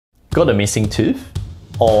got a missing tooth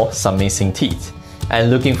or some missing teeth, and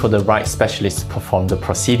looking for the right specialist to perform the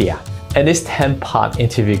procedure. In this 10-part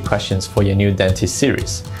interview questions for your new dentist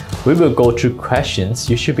series, we will go through questions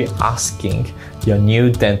you should be asking your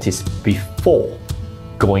new dentist before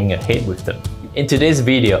going ahead with them. In today's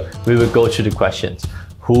video, we will go through the questions.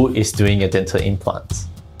 Who is doing a dental implant?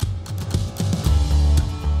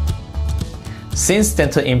 Since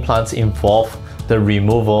dental implants involve the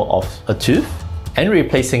removal of a tooth and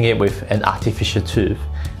replacing it with an artificial tooth,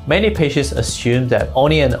 many patients assume that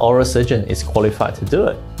only an oral surgeon is qualified to do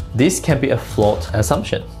it. This can be a flawed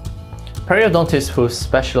assumption. Periodontists who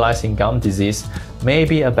specialize in gum disease may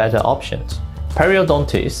be a better option.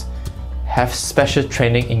 Periodontists have special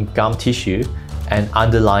training in gum tissue and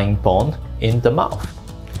underlying bone in the mouth,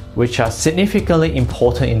 which are significantly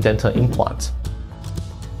important in dental implants.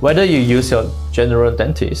 Whether you use your general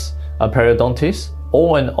dentist, a periodontist,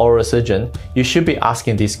 or an oral surgeon, you should be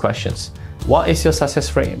asking these questions. What is your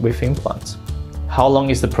success rate with implants? How long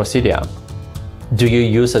is the procedure? Do you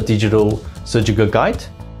use a digital surgical guide?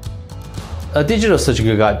 A digital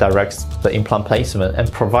surgical guide directs the implant placement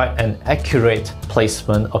and provides an accurate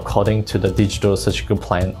placement according to the digital surgical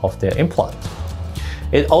plan of their implant.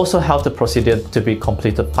 It also helps the procedure to be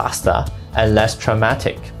completed faster and less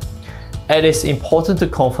traumatic. It is important to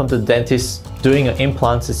confirm the dentist doing an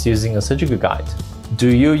implant is using a surgical guide. Do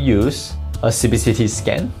you use a CBCT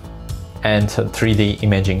scan and 3D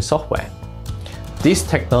imaging software? This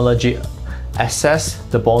technology assess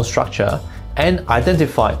the bone structure and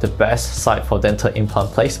identify the best site for dental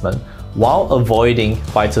implant placement while avoiding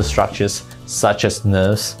vital structures such as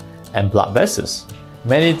nerves and blood vessels.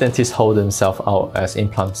 Many dentists hold themselves out as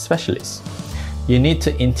implant specialists. You need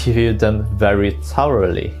to interview them very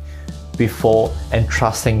thoroughly before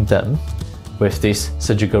entrusting them with this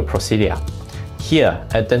surgical procedure. Here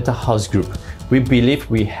at Dental House Group, we believe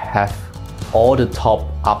we have all the top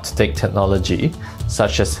up-to-date technology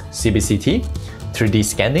such as CBCT, 3D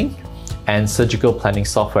scanning, and surgical planning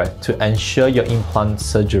software to ensure your implant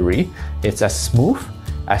surgery is as smooth,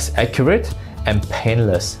 as accurate, and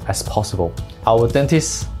painless as possible. Our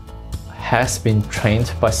dentist has been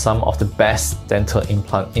trained by some of the best dental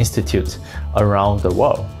implant institutes around the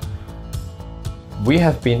world. We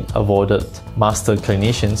have been awarded master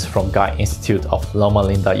clinicians from Guy Institute of Loma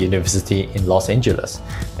Linda University in Los Angeles,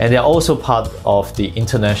 and they are also part of the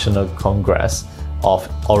International Congress of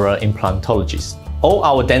Oral Implantologists. All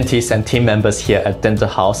our dentists and team members here at Dental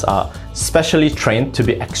House are specially trained to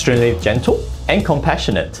be extremely gentle and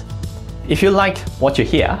compassionate. If you like what you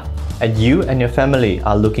hear, and you and your family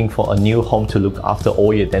are looking for a new home to look after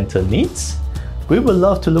all your dental needs, we would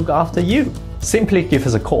love to look after you. Simply give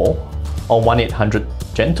us a call on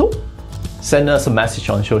 1-800-GENTLE, send us a message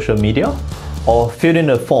on social media, or fill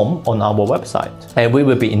in a form on our website, and we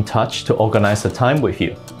will be in touch to organize a time with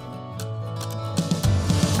you.